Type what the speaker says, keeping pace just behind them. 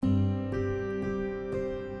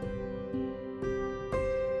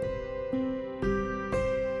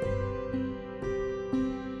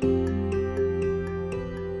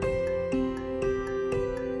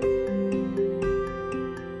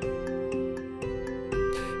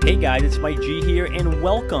Hey guys, it's Mike G here, and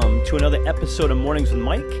welcome to another episode of Mornings with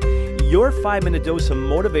Mike, your 5-minute dose of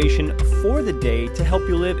motivation for the day to help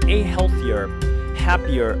you live a healthier,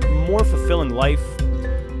 happier, more fulfilling life.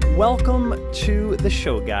 Welcome to the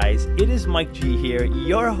show, guys. It is Mike G here,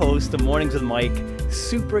 your host of Mornings with Mike.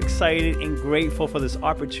 Super excited and grateful for this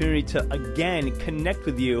opportunity to again connect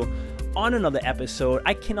with you on another episode.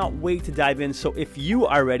 I cannot wait to dive in, so if you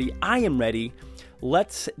are ready, I am ready.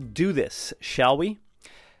 Let's do this, shall we?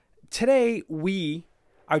 Today, we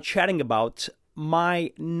are chatting about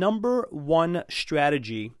my number one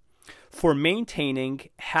strategy for maintaining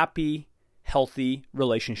happy, healthy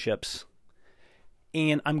relationships.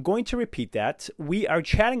 And I'm going to repeat that. We are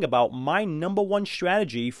chatting about my number one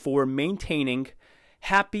strategy for maintaining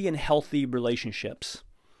happy and healthy relationships.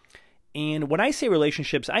 And when I say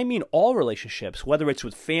relationships, I mean all relationships, whether it's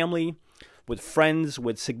with family, with friends,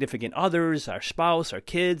 with significant others, our spouse, our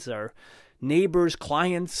kids, our neighbors,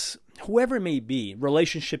 clients, whoever it may be,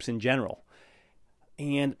 relationships in general.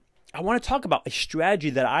 And I want to talk about a strategy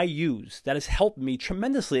that I use that has helped me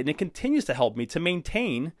tremendously, and it continues to help me to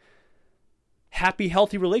maintain happy,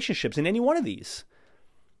 healthy relationships in any one of these.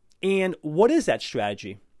 And what is that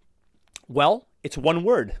strategy? Well, it's one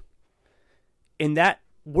word. And that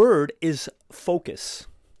word is focus.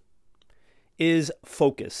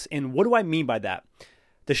 And what do I mean by that?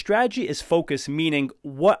 The strategy is focus, meaning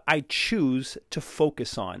what I choose to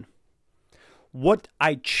focus on. What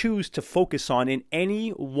I choose to focus on in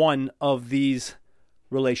any one of these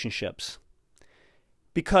relationships.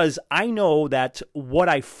 Because I know that what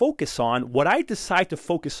I focus on, what I decide to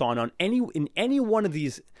focus on in any one of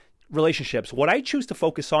these relationships, what I choose to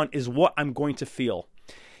focus on is what I'm going to feel.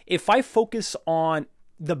 If I focus on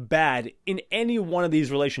the bad in any one of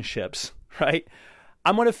these relationships, right,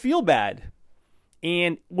 I'm going to feel bad.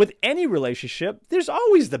 And with any relationship, there's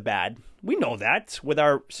always the bad. We know that with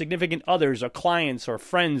our significant others, or clients, or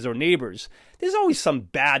friends, or neighbors. There's always some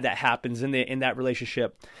bad that happens in that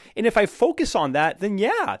relationship. And if I focus on that, then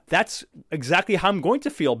yeah, that's exactly how I'm going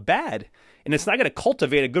to feel bad. And it's not going to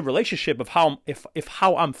cultivate a good relationship if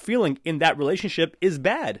how I'm feeling in that relationship is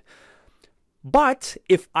bad. But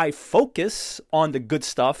if I focus on the good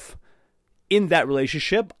stuff in that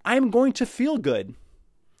relationship, I'm going to feel good.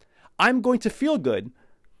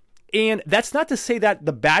 And that's not to say that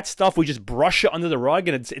the bad stuff, we just brush it under the rug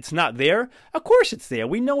and it's not there. Of course it's there.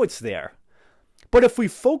 We know it's there. But if we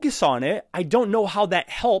focus on it, I don't know how that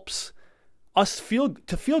helps us feel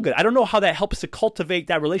good. I don't know how that helps to cultivate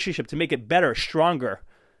that relationship, to make it better, stronger,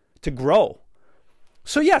 to grow.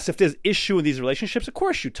 So yes, if there's issue in these relationships, of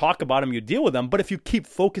course you talk about them, you deal with them. But if you keep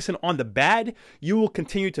focusing on the bad, you will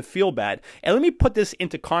continue to feel bad. And let me put this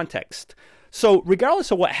into context. So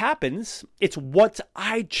regardless of what happens, it's what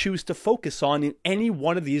I choose to focus on in any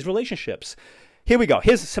one of these relationships. Here we go.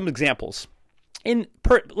 Here's some examples.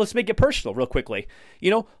 Let's make it personal real quickly.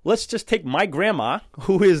 Let's just take my grandma,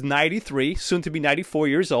 who is 93, soon to be 94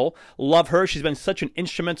 years old. Love her. She's been such an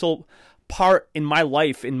instrumental part in my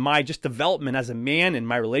life, in my just development as a man, in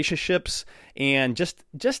my relationships, and just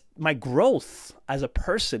my growth as a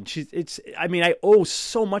person. I owe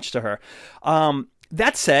so much to her.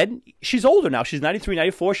 That said, she's older now. She's 93,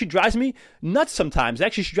 94. She drives me nuts sometimes.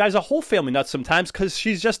 Actually, she drives a whole family nuts sometimes because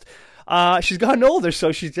she's gotten older,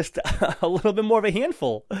 so she's just a little bit more of a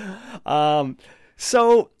handful.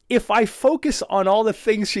 So if I focus on all the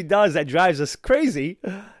things she does that drives us crazy,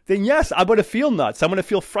 then yes, I'm going to feel nuts. I'm going to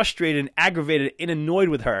feel frustrated and aggravated and annoyed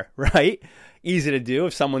with her, right? Easy to do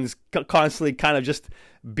if someone's constantly kind of just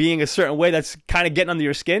being a certain way that's kind of getting under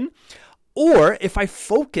your skin. Or if I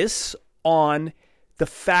focus on the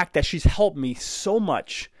fact that she's helped me so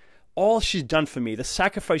much, all she's done for me, the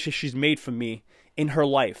sacrifices she's made for me in her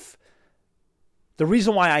life. The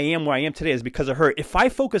reason why I am where I am today is because of her. If I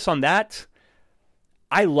focus on that,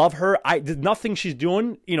 I love her. Nothing she's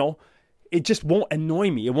doing, it just won't annoy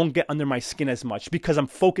me. It won't get under my skin as much because I'm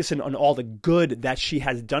focusing on all the good that she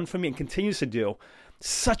has done for me and continues to do.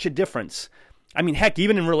 Such a difference. I mean, heck,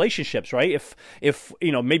 even in relationships, right? If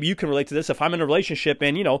maybe you can relate to this. If I'm in a relationship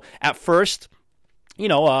and, at first,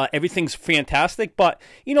 everything's fantastic. But,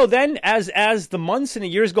 then as the months and the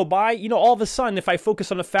years go by, all of a sudden, if I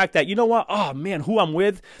focus on the fact that, oh man, who I'm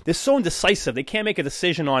with, they're so indecisive. They can't make a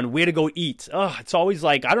decision on where to go eat. It's always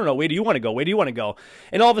like, I don't know, where do you want to go? Where do you want to go?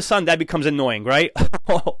 And all of a sudden that becomes annoying, right?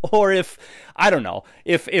 Or if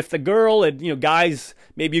the girl and, guys,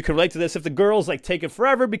 maybe you can relate to this. If the girl's like taking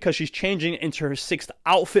forever because she's changing into her 6th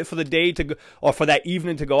outfit for the day or for that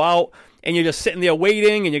evening to go out, and you're just sitting there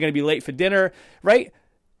waiting and you're going to be late for dinner, right?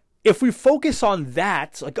 If we focus on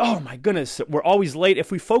that, like, oh my goodness, we're always late.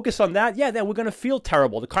 If we focus on that, yeah, then we're going to feel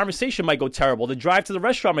terrible. The conversation might go terrible. The drive to the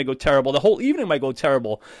restaurant might go terrible. The whole evening might go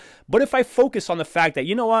terrible. But if I focus on the fact that,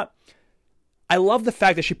 you know what? I love the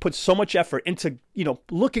fact that she puts so much effort into,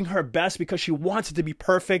 looking her best because she wants it to be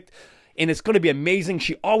perfect and it's going to be amazing.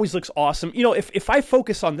 She always looks awesome. If I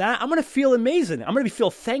focus on that, I'm going to feel amazing. I'm going to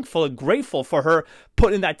feel thankful and grateful for her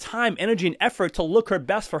putting in that time, energy, and effort to look her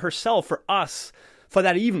best for herself, for us, for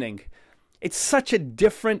that evening. It's such a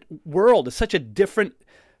different world. It's such a different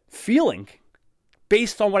feeling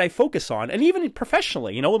based on what I focus on. And even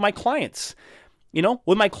professionally, with my clients.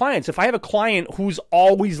 If I have a client who's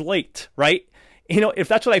always late, right? If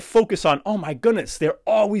that's what I focus on, oh my goodness, they're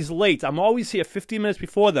always late. I'm always here 15 minutes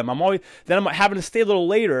before them. I'm having to stay a little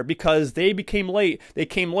later because they came late,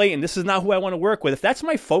 and this is not who I want to work with. If that's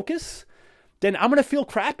my focus, then I'm going to feel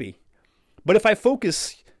crappy. But if my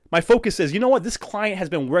focus is, you know what, this client has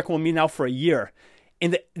been working with me now for a year,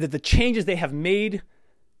 and the changes they have made,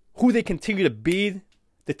 who they continue to be,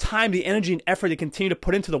 the time, the energy, and effort they continue to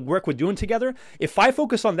put into the work we're doing together, if I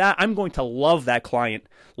focus on that, I'm going to love that client,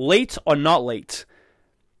 late or not late.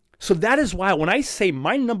 So that is why when I say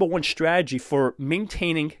my number one strategy for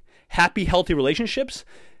maintaining happy, healthy relationships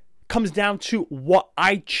comes down to what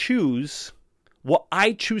I choose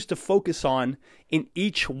to focus on in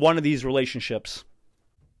each one of these relationships.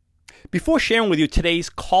 Before sharing with you today's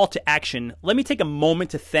call to action, let me take a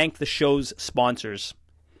moment to thank the show's sponsors.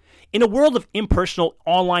 In a world of impersonal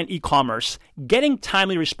online e-commerce, getting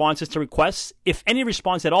timely responses to requests, if any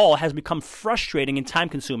response at all, has become frustrating and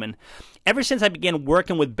time-consuming. Ever since I began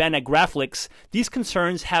working with Ben at Graflix, these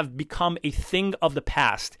concerns have become a thing of the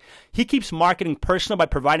past. He keeps marketing personal by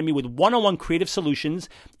providing me with one-on-one creative solutions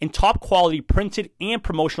and top-quality printed and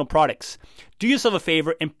promotional products. Do yourself a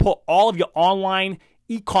favor and put all of your online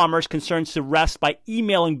e-commerce concerns to rest by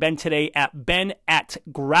emailing Ben today at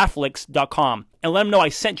ben@graflix.com and let him know I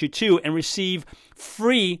sent you too, and receive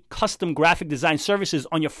free custom graphic design services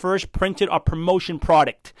on your first printed or promotion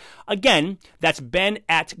product. Again, that's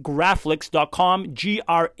ben@graflix.com,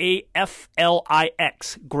 Graflix,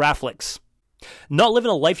 Graflix. Not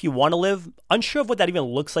living a life you want to live? Unsure of what that even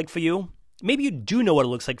looks like for you? Maybe you do know what it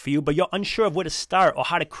looks like for you, but you're unsure of where to start or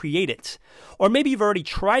how to create it. Or maybe you've already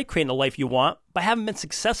tried creating the life you want, but haven't been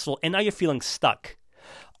successful, and now you're feeling stuck.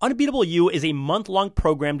 Unbeatable You is a month-long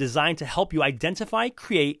program designed to help you identify,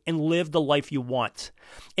 create, and live the life you want.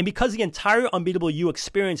 And because the entire Unbeatable You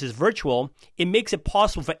experience is virtual, it makes it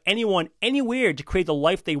possible for anyone, anywhere, to create the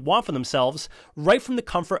life they want for themselves, right from the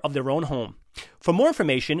comfort of their own home. For more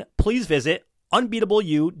information, please visit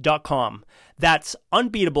unbeatableu.com. That's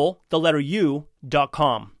unbeatable, the letter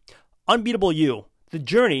U.com. Unbeatable You. The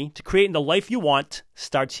journey to creating the life you want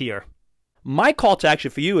starts here. My call to action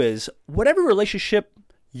for you is, whatever relationship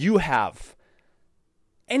you have,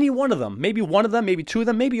 any one of them, maybe one of them, maybe two of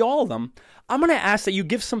them, maybe all of them, I'm going to ask that you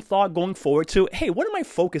give some thought going forward to, hey, what am I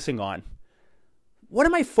focusing on? What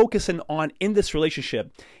am I focusing on in this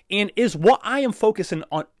relationship? And is what I am focusing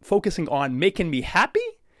on making me happy?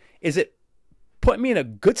 Is it putting me in a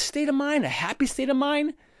good state of mind, a happy state of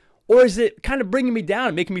mind? Or is it kind of bringing me down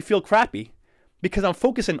and making me feel crappy because I'm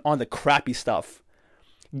focusing on the crappy stuff?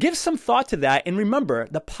 Give some thought to that, and remember,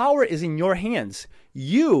 the power is in your hands.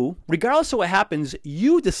 You, regardless of what happens,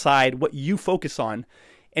 you decide what you focus on.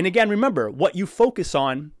 And again, remember, what you focus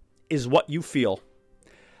on is what you feel.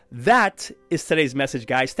 That is today's message,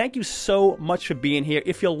 guys. Thank you so much for being here.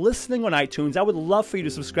 If you're listening on iTunes, I would love for you to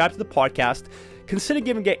subscribe to the podcast. Consider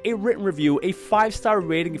giving it a written review, a 5-star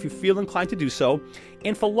rating if you feel inclined to do so.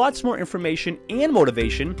 And for lots more information and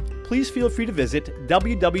motivation, please feel free to visit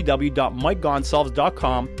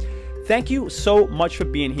www.mikegonsalves.com. Thank you so much for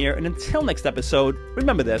being here. And until next episode,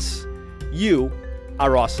 remember this: you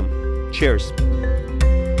are awesome. Cheers.